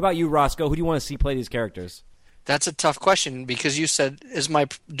up. What about you, Roscoe? Who do you want to see play these characters? That's a tough question because you said,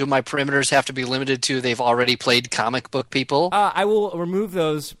 do my parameters have to be limited to they've already played comic book people? I will remove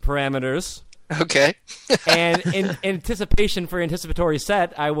those parameters. Okay. And in anticipation for anticipatory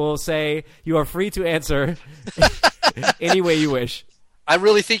set, I will say you are free to answer any way you wish. I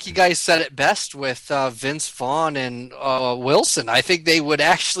really think you guys said it best with Vince Vaughn and Wilson. I think they would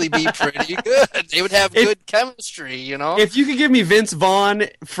actually be pretty good. They would have good chemistry, If you could give me Vince Vaughn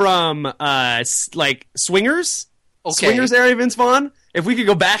from Swingers, Swingers area Vince Vaughn. If we could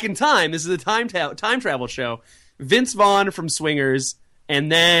go back in time, this is a time travel show. Vince Vaughn from Swingers, and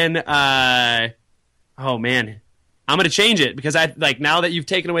then oh man, I'm gonna change it because now that you've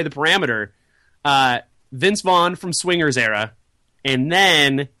taken away the parameter. Vince Vaughn from Swingers era, and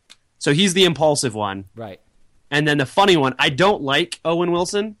then so he's the impulsive one, Right. and then the funny one. I don't like Owen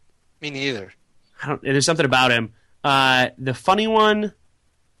Wilson. Me neither. There's something about him. The funny one.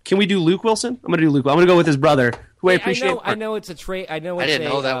 Can we do Luke Wilson? I'm gonna do Luke. I'm gonna go with his brother, who I appreciate. I know it's a trait. I know it's didn't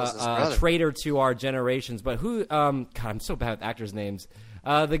know that was his brother. traitor to our generations. But who? God, I'm so bad with actors' names.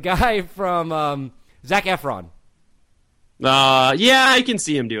 The guy from Zac Efron. Yeah, I can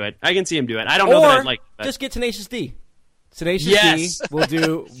see him do it. I don't know that I'd like it. Just get Tenacious D. Tenacious Yes. D will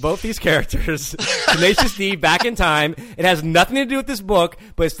do both these characters. Tenacious D back in time. It has nothing to do with this book,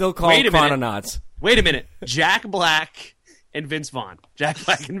 but it's still called Chrononauts. Wait a minute. Jack Black and Vince Vaughn. Jack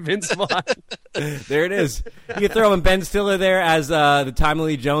Black and Vince Vaughn. There it is. You can throw in Ben Stiller there as the Tommy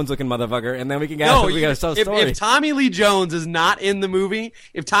Lee Jones looking motherfucker, and then we can get a story. If Tommy Lee Jones is not in the movie,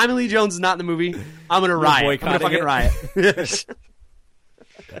 I'm gonna riot. I'm gonna fucking riot.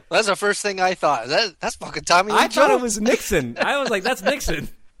 That's the first thing I thought. That's fucking Tommy Lee I Jones. thought it was Nixon. I was like, that's Nixon.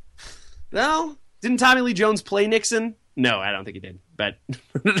 No, didn't Tommy Lee Jones play Nixon? No, I don't think he did. But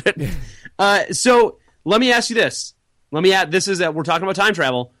so let me ask you this. This is that we're talking about time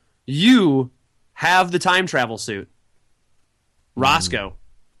travel. You have the time travel suit. Roscoe,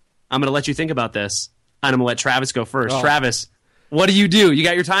 I'm going to let you think about this, and I'm going to let Travis go first. Oh. Travis, what do? You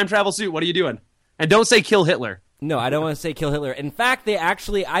got your time travel suit. What are you doing? And don't say kill Hitler. No, I don't want to say kill Hitler. In fact, I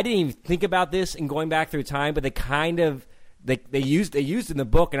didn't even think about this in going back through time, but they used in the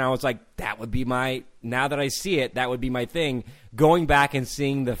book, and I was like, that would be now that I see it, that would be my thing. Going back and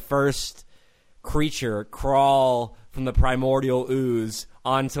seeing the first creature crawl from the primordial ooze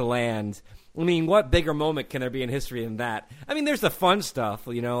onto land. I mean, what bigger moment can there be in history than that? I mean, there's the fun stuff,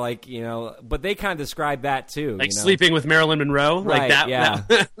 but they kind of describe that too. Like sleeping with Marilyn Monroe? Right, like that? yeah.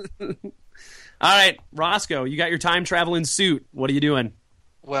 All right, Roscoe, you got your time traveling suit. What are you doing?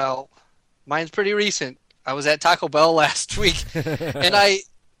 Well, mine's pretty recent. I was at Taco Bell last week, and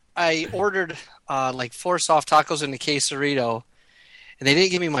I ordered 4 soft tacos and a quesarito, and they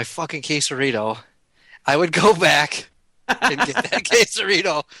didn't give me my fucking quesarito. I would go back and get that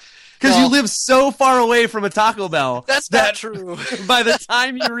quesarito. Because you live so far away from a Taco Bell. That's not true. By the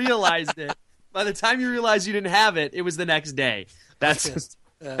time you realized you didn't have it, it was the next day. That's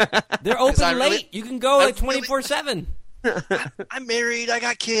They're open late. You can go 24/7. I'm married. I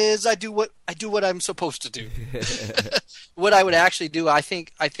got kids. I do what I'm supposed to do. What I would actually do, I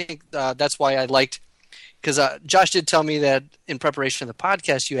think that's why I liked, because Josh did tell me that in preparation of the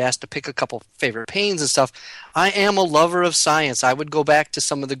podcast, you asked to pick a couple favorite pains and stuff. I am a lover of science. I would go back to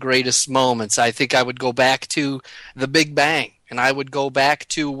some of the greatest moments. I think I would go back to the Big Bang, and I would go back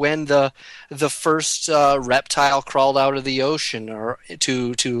to when the first reptile crawled out of the ocean, or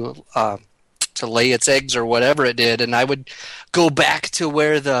to lay its eggs or whatever it did, and I would go back to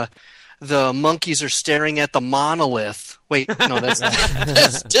where the monkeys are staring at the monolith. Wait, no,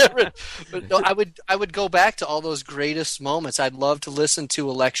 that's different. But no, I would go back to all those greatest moments. I'd love to listen to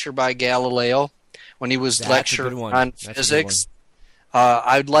a lecture by Galileo when he was lecturing on physics.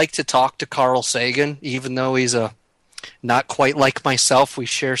 I'd like to talk to Carl Sagan, even though he's not quite like myself. We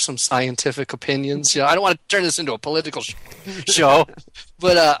share some scientific opinions. I don't want to turn this into a political show,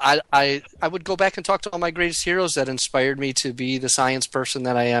 but I would go back and talk to all my greatest heroes that inspired me to be the science person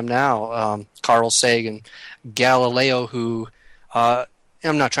that I am now. Carl Sagan, Galileo, who I'm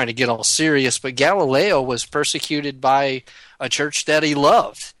not trying to get all serious, but Galileo was persecuted by a church that he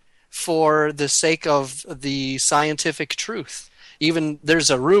loved for the sake of the scientific truth. Even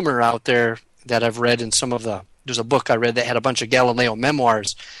there's a rumor out there that I've read in there's a book I read that had a bunch of Galileo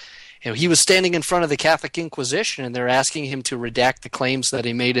memoirs. And he was standing in front of the Catholic Inquisition, and they're asking him to redact the claims that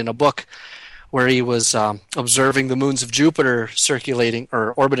he made in a book where he was observing the moons of Jupiter circulating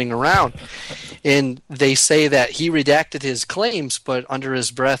or orbiting around. And they say that he redacted his claims, but under his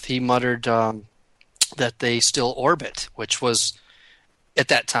breath he muttered that they still orbit, which was, at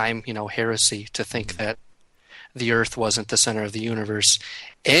that time, heresy to think that the Earth wasn't the center of the universe.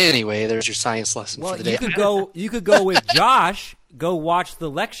 Anyway, there's your science lesson for the day. You could go with Josh, go watch the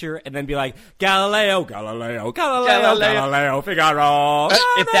lecture, and then be like, Galileo, Galileo, Galileo, Galileo, Figaro.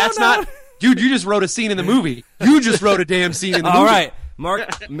 If that's not... Dude, you just wrote a scene in the movie. You just wrote a damn scene in the movie. All right.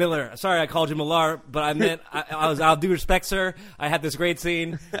 Mark Miller. Sorry I called you Millar, but I meant, I'll do respect, sir. I had this great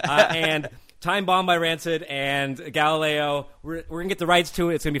scene. And Time Bomb by Rancid and Galileo. We're going to get the rights to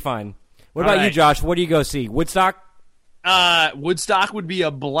it. It's going to be fine. What about you, Josh? What do you go see? Woodstock? Woodstock would be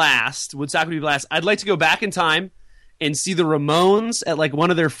a blast. I'd like to go back in time and see the Ramones at one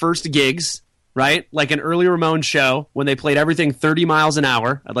of their first gigs, right? Like an early Ramones show when they played everything 30 miles an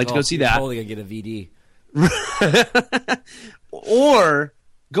hour. I'd like to go see that. Totally gonna get a VD. Or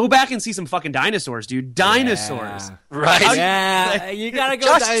Go back and see some fucking dinosaurs, dude. Dinosaurs. Yeah. Right. Yeah, you gotta go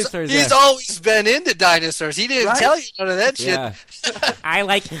Josh, dinosaurs. he's always been into dinosaurs. He didn't tell you none of that shit. Yeah. I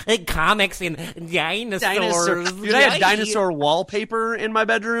like comics and dinosaurs. Dude, I had dinosaur wallpaper in my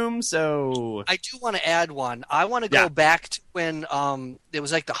bedroom, so... I do want to add one. I want to go back to when it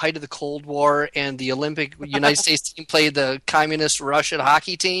was like the height of the Cold War and the Olympic United States team played the communist Russian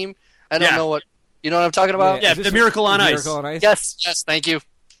hockey team. I don't know what... You know what I'm talking about? Yeah, the Miracle on Ice. Yes, thank you.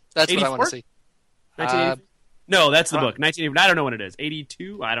 That's 84? what I want to see. 1980? No, that's the book. 1980. I don't know what it is.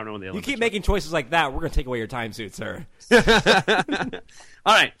 82? I don't know what the You Olympics keep making choices like that, we're going to take away your time suit, sir.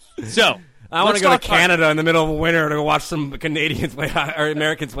 All right, so... I want to go to Canada in the middle of winter to watch some Canadians play or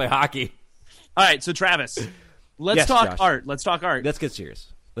Americans play hockey. All right, so Travis, let's talk Josh. art. Let's talk art. Let's get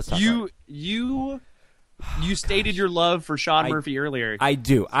serious. Let's talk art. You stated your love for Sean Murphy earlier. I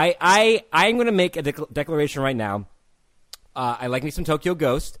do. I'm going to make a declaration right now. I like me some Tokyo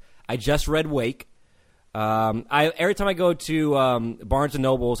Ghost. I just read Wake. Every time I go to Barnes &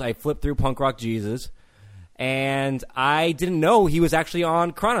 Nobles, I flip through Punk Rock Jesus. And I didn't know he was actually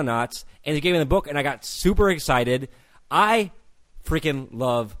on Chrononauts. And he gave me the book, and I got super excited. I freaking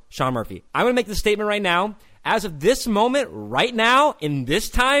love Sean Murphy. I'm going to make this statement right now. As of this moment, right now, in this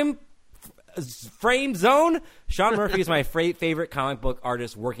time frame zone, Sean Murphy is my favorite comic book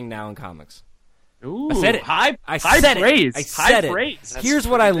artist working now in comics. Ooh, I said it. High said praise. It. I said praise. it. Here's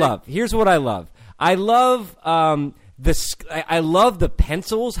what I love. I love I love the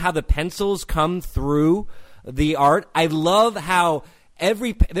pencils, how the pencils come through the art. I love how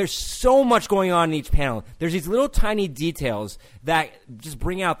there's so much going on in each panel. There's these little tiny details that just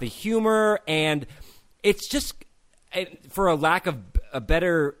bring out the humor, and it's just, for a lack of a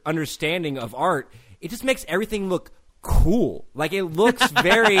better understanding of art, it just makes everything look cool. Like, it looks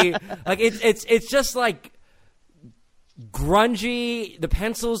very like it's just like grungy. The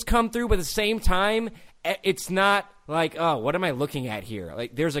pencils come through, but at the same time, it's not like, oh, what am I looking at here?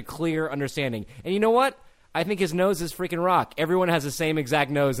 Like, there's a clear understanding. And you know what? I think his nose is freaking rock. Everyone has the same exact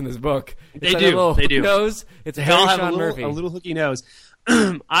nose in this book. They do. They do. Nose. It's they all have Sean Murphy. A little hooky nose.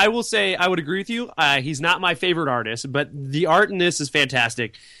 I will say I would agree with you. He's not my favorite artist, but the art in this is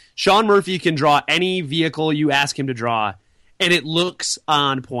fantastic. Sean Murphy can draw any vehicle you ask him to draw, and it looks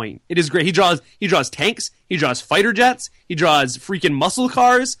on point. It is great. He draws tanks. He draws fighter jets. He draws freaking muscle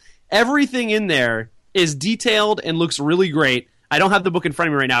cars. Everything in there is detailed and looks really great. I don't have the book in front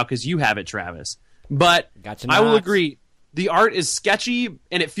of me right now because you have it, Travis. But I will agree. The art is sketchy,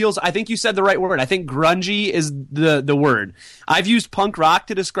 and it feels, I think you said the right word. I think grungy is the word. I've used punk rock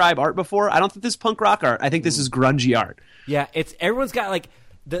to describe art before. I don't think this is punk rock art. I think this is grungy art. Yeah, everyone's got, like,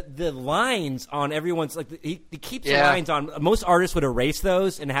 the lines on everyone's, like, he keeps the lines on. Most artists would erase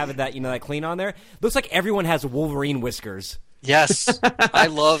those and have that, that clean on there. Looks like everyone has Wolverine whiskers. Yes, I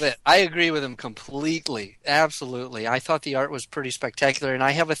love it. I agree with him completely. Absolutely. I thought the art was pretty spectacular, and I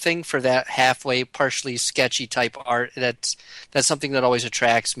have a thing for that halfway, partially sketchy type art. That's something that always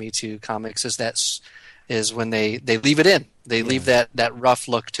attracts me to comics, is when they leave it in. They leave that rough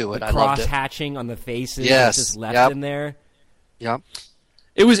look to it. The I loved it. Cross-hatching on the faces just left in there. Yep.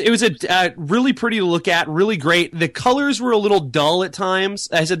 It was a really pretty to look at, really great. The colors were a little dull at times.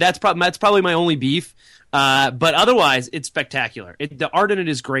 I said that's probably my only beef. But otherwise, it's spectacular. The art in it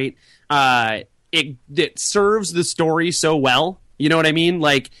is great. It serves the story so well. You know what I mean?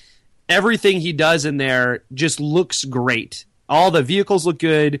 Like, everything he does in there just looks great. All the vehicles look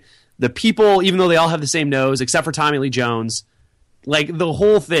good. The people, even though they all have the same nose, except for Tommy Lee Jones, like, the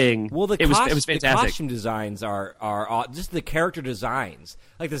whole thing. Well, it was fantastic. The costume designs are just the character designs.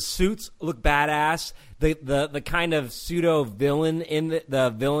 Like, the suits look badass. The kind of pseudo villain in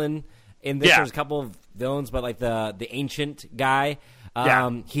the villain in this. There's a couple of villains, but like the ancient guy,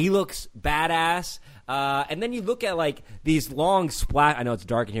 he looks badass. And then you look at like these long splash. I know it's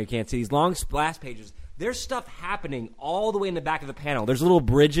dark in here; you can't see these long splash pages. There's stuff happening all the way in the back of the panel. There's little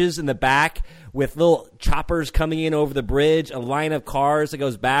bridges in the back with little choppers coming in over the bridge, a line of cars that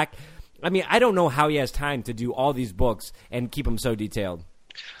goes back. I mean, I don't know how he has time to do all these books and keep them so detailed.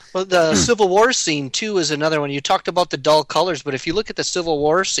 Well, the Civil War scene, too, is another one. You talked about the dull colors, but if you look at the Civil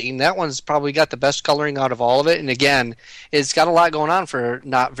War scene, that one's probably got the best coloring out of all of it. And again, it's got a lot going on for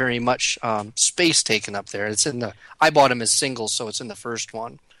not very much space taken up there. I bought them as singles, so it's in the first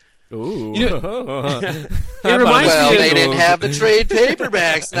one. Ooh. It reminds me they didn't have the trade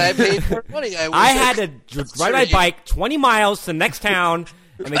paperbacks, and I paid more money. I had to ride my bike 20 miles to the next town,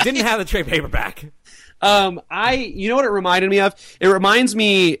 and they didn't have the trade paperback. You know what it reminded me of? It reminds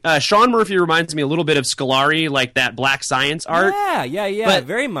me, Sean Murphy reminds me a little bit of Scolari, like that Black Science art. Yeah,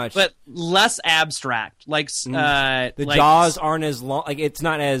 very much. But less abstract. Like, the jaws aren't as long. Like, it's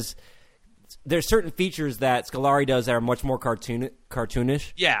not as. There's certain features that Scolari does that are much more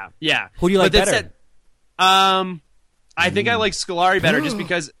cartoonish. Yeah. Who do you like better? I think I like Scolari better just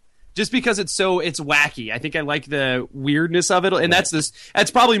because it's wacky. I think I like the weirdness of it, and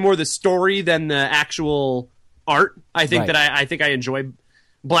that's probably more the story than the actual art. I think that I think I enjoy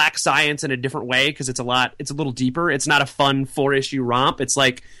Black Science in a different way because it's a little deeper. It's not a fun 4-issue romp. It's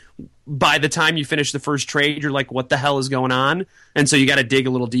like by the time you finish the first trade, you're like, what the hell is going on? And so you got to dig a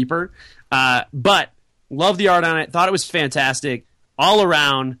little deeper. But love the art on it. Thought it was fantastic all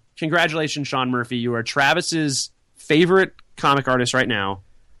around. Congratulations, Sean Murphy. You are Travis's favorite comic artist right now.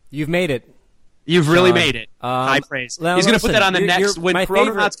 You've made it. You've really made it. High praise. He's going to put that on the next when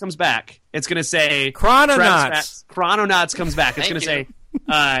Chrononauts comes back. It's going to say Chrononauts. Chrononauts comes back. It's going to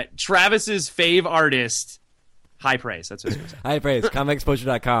say Travis's fave artist. High praise. That's what it's going to say. High praise.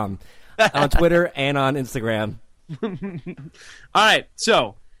 ComicExposure.com on Twitter and on Instagram. All right,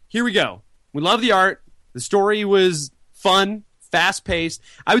 so here we go. We love the art. The story was fun, fast-paced.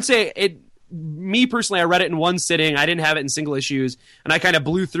 I would say me personally, I read it in one sitting. I didn't have it in single issues, and I kind of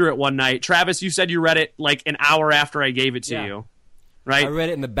blew through it one night. Travis, you said you read it like an hour after I gave it to you, right? I read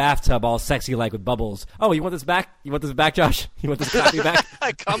it in the bathtub, all sexy like with bubbles. Oh, you want this back? You want this back, Josh? You want this copy back?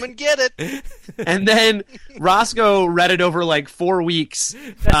 Come and get it. And then Roscoe read it over like 4 weeks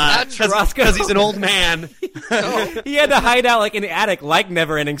because he's an old man. He had to hide out like in the attic like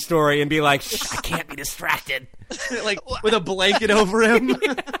Neverending Story and be like, shh, I can't be distracted. Like with a blanket over him.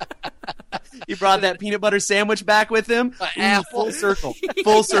 He brought that peanut butter sandwich back with him. Full circle.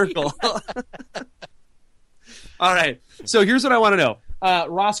 Full circle. All right. So here's what I want to know.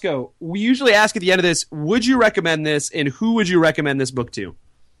 Roscoe, we usually ask at the end of this, would you recommend this, and who would you recommend this book to?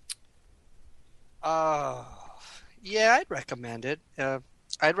 Yeah, I'd recommend it.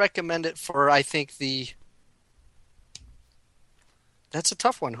 I'd recommend it for, I think, that's a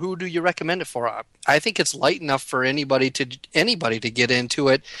tough one. Who do you recommend it for? I think it's light enough for anybody to get into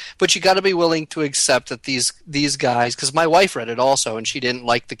it, but you got to be willing to accept that these guys. Because my wife read it also, and she didn't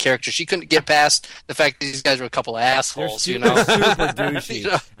like the character. She couldn't get past the fact that these guys were a couple of assholes. They're super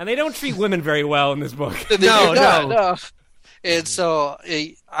douchey, and they don't treat women very well in this book. No. And so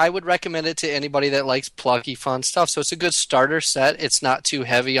I would recommend it to anybody that likes plucky, fun stuff. So it's a good starter set. It's not too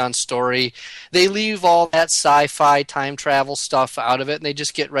heavy on story. They leave all that sci-fi time travel stuff out of it, and they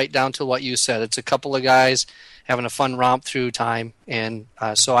just get right down to what you said. It's a couple of guys having a fun romp through time, and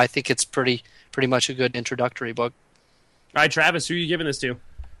so I think it's pretty much a good introductory book. All right, Travis, who are you giving this to?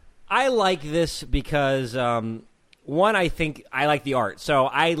 I like this because... one, I think I like the art. So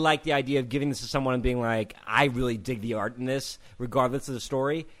I like the idea of giving this to someone and being like, I really dig the art in this, regardless of the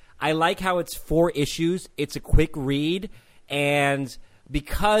story. I like how it's 4 issues. It's a quick read. And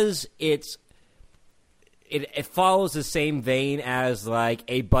because it follows the same vein as like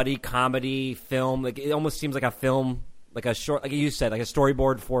a buddy comedy film, like it almost seems like a film, like a short, like you said, like a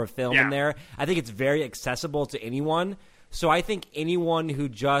storyboard for a film in there. I think it's very accessible to anyone. So I think anyone who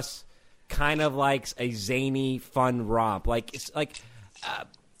just kind of likes a zany, fun romp. Like it's like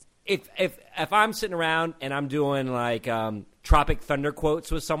if I'm sitting around and I'm doing like Tropic Thunder quotes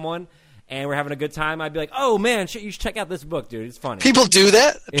with someone and we're having a good time, I'd be like, "Oh man, you should check out this book, dude. It's funny." People do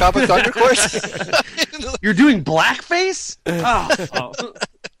that. Tropic Thunder quotes. You're doing blackface? Oh.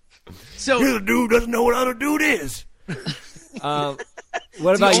 So the dude doesn't know what other dude is.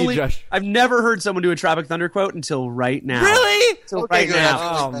 What about you, Josh? I've never heard someone do a Tropic Thunder quote until right now. Really? Until right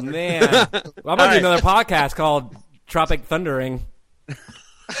now. Oh, man. I'm going to do another podcast called Tropic Thundering.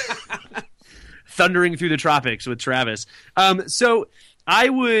 Thundering through the tropics with Travis. So I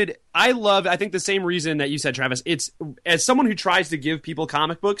think the same reason that you said, Travis, it's as someone who tries to give people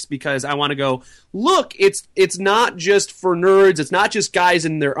comic books because I want to go, look, it's not just for nerds. It's not just guys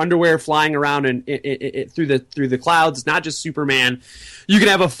in their underwear flying around and through the clouds. It's not just Superman. You can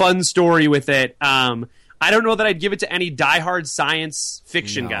have a fun story with it. I don't know that I'd give it to any diehard science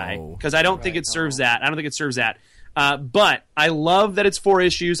fiction guy because I don't think it serves that. I don't think it serves that. But I love that it's 4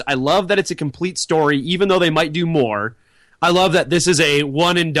 issues. I love that it's a complete story, even though they might do more. I love that this is a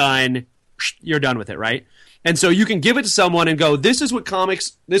one and done. You're done with it, right? And so you can give it to someone and go, this is what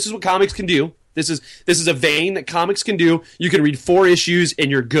comics can do. This is a vein that comics can do. You can read 4 issues and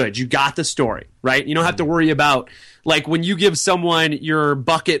you're good. You got the story, right? You don't have to worry about, like, when you give someone your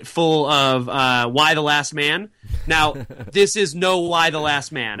bucket full of Y the Last Man. Now, this is no Y the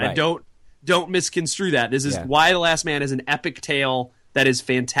Last Man. Right. And don't misconstrue that. This is Y the Last Man is an epic tale that is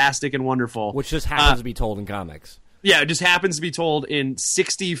fantastic and wonderful. Which just happens to be told in comics. Yeah, it just happens to be told in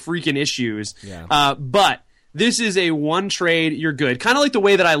 60 freaking issues. Yeah. But this is a one trade, you're good. Kind of like the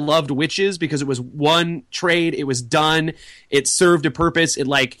way that I loved Witches, because it was one trade, it was done, it served a purpose. It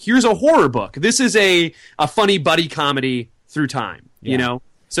here's a horror book. This is a funny buddy comedy through time, you know?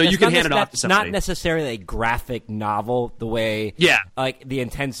 So you can hand it off to somebody. It's not necessarily a graphic novel the way like the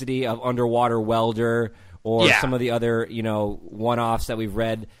intensity of Underwater Welder or some of the other, one-offs that we've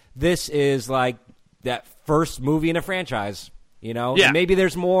read. This is like that first movie in a franchise, And maybe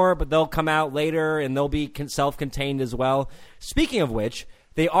there's more, but they'll come out later and they'll be self-contained as well. Speaking of which,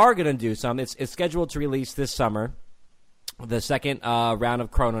 they are going to do some. It's scheduled to release this summer, the second round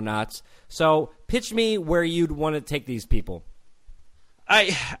of Chrononauts. So pitch me where you'd want to take these people.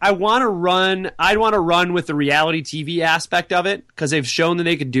 I want to run. I'd want to run with the reality TV aspect of it, because they've shown that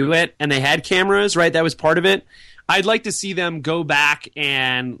they could do it, and they had cameras, right? That was part of it. I'd like to see them go back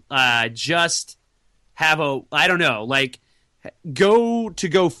and just have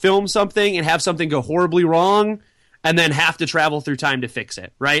go film something and have something go horribly wrong, and then have to travel through time to fix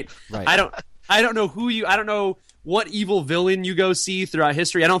it, right? I don't know what evil villain you go see throughout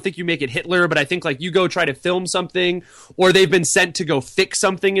history. I don't think you make it Hitler, but I think you go try to film something, or they've been sent to go fix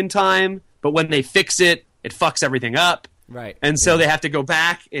something in time, but when they fix it, it fucks everything up. Right. And so they have to go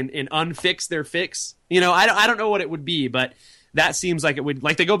back and unfix their fix. I don't know what it would be, but that seems like it would,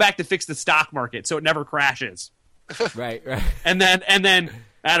 they go back to fix the stock market so it never crashes. Right. And then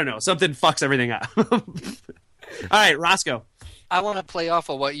I don't know, something fucks everything up. All right, Roscoe. I want to play off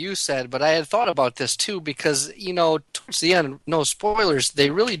of what you said, but I had thought about this too, because, towards the end, no spoilers, they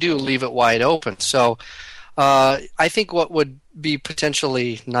really do leave it wide open. So I think what would be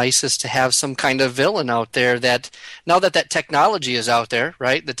potentially nice is to have some kind of villain out there that, now that technology is out there,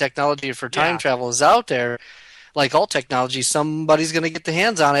 right? The technology for time travel is out there. Like all technology, somebody's going to get the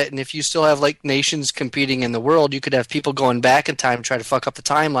hands on it. And if you still have nations competing in the world, you could have people going back in time to try to fuck up the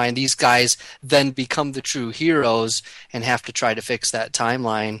timeline. These guys then become the true heroes and have to try to fix that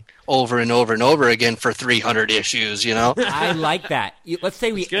timeline over and over and over again for 300 issues, I like that. Let's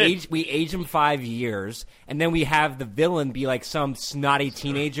say we age him 5 years, and then we have the villain be like some snotty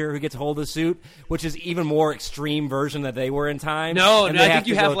teenager who gets hold of the suit, which is even more extreme version that they were in time. No, I think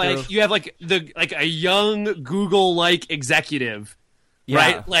you have a young Google executive,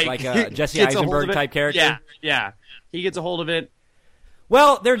 right? Like a Jesse Eisenberg type character. Yeah. He gets a hold of it.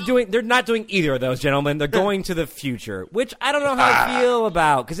 Well, they're not doing either of those, gentlemen. They're going to the future, which I don't know how I feel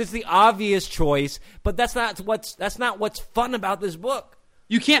about, because it's the obvious choice, but that's not what's fun about this book.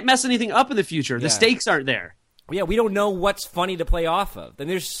 You can't mess anything up in the future. The stakes aren't there. Yeah, we don't know what's funny to play off of. And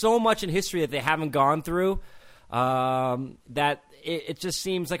there's so much in history that they haven't gone through that it just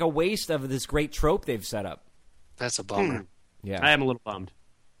seems like a waste of this great trope they've set up. That's a bummer. Yeah, I am a little bummed.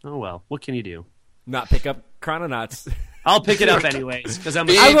 Oh well, what can you do? Not pick up Chrononauts. I'll pick it up anyways, because I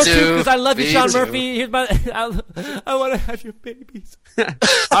will too, because I love you, Sean Murphy. Here's I want to have your babies. All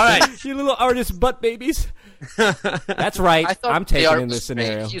right, you little artist butt babies. That's right. I'm taking in this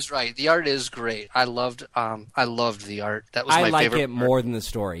scenario. Great. He's right. The art is great. I loved the art. That was my favorite. I like it more than the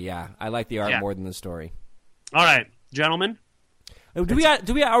story. Yeah, I like the art more than the story. All right, gentlemen. Are we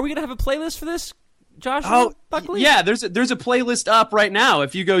gonna have a playlist for this? Josh Buckley? Yeah, there's a playlist up right now.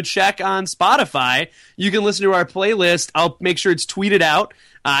 If you go check on Spotify, you can listen to our playlist. I'll make sure it's tweeted out.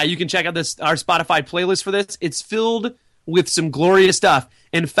 You can check out our Spotify playlist for this. It's filled with some glorious stuff.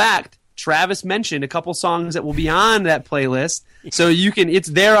 In fact, Travis mentioned a couple songs that will be on that playlist, so it's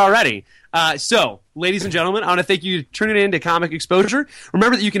there already. So, ladies and gentlemen, I want to thank you for tuning in to Comic Exposure.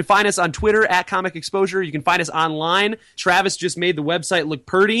 Remember that you can find us on Twitter at Comic Exposure. You can find us online. Travis just made the website look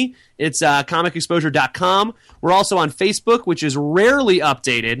pretty. It's comicexposure.com. We're also on Facebook, which is rarely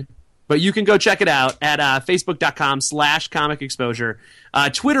updated, but you can go check it out at facebook.com/Comic Exposure.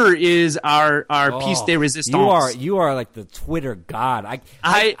 Twitter is our piece de resistance. You are like the Twitter god.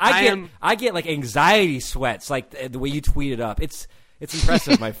 I get like anxiety sweats like the way you tweet it up. It's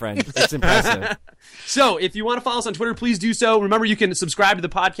impressive, my friend. It's impressive. So, if you want to follow us on Twitter, please do so. Remember, you can subscribe to the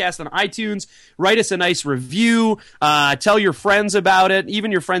podcast on iTunes. Write us a nice review. Tell your friends about it.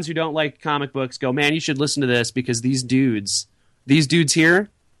 Even your friends who don't like comic books, go, man, you should listen to this, because these dudes here,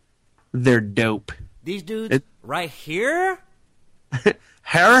 they're dope. These dudes right here?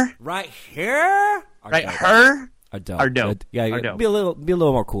 Her? Right here? Right, her? Are dope. Are dope. Yeah, are dope. Be a little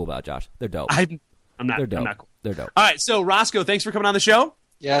more cool about it, Josh. They're dope. I'm not. They're dope. I'm not cool. They're dope. All right, so Roscoe, thanks for coming on the show.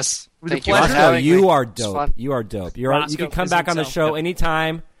 Yes. Thank you. Roscoe, you are dope. You are dope. You can come back on the show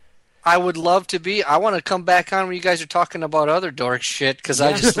anytime. I would love to be. I want to come back on when you guys are talking about other dork shit because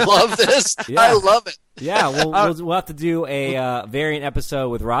I just love this. Yeah. I love it. Yeah, we'll have to do a variant episode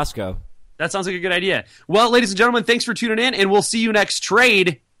with Roscoe. That sounds like a good idea. Well, ladies and gentlemen, thanks for tuning in, and we'll see you next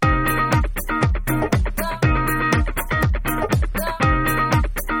trade.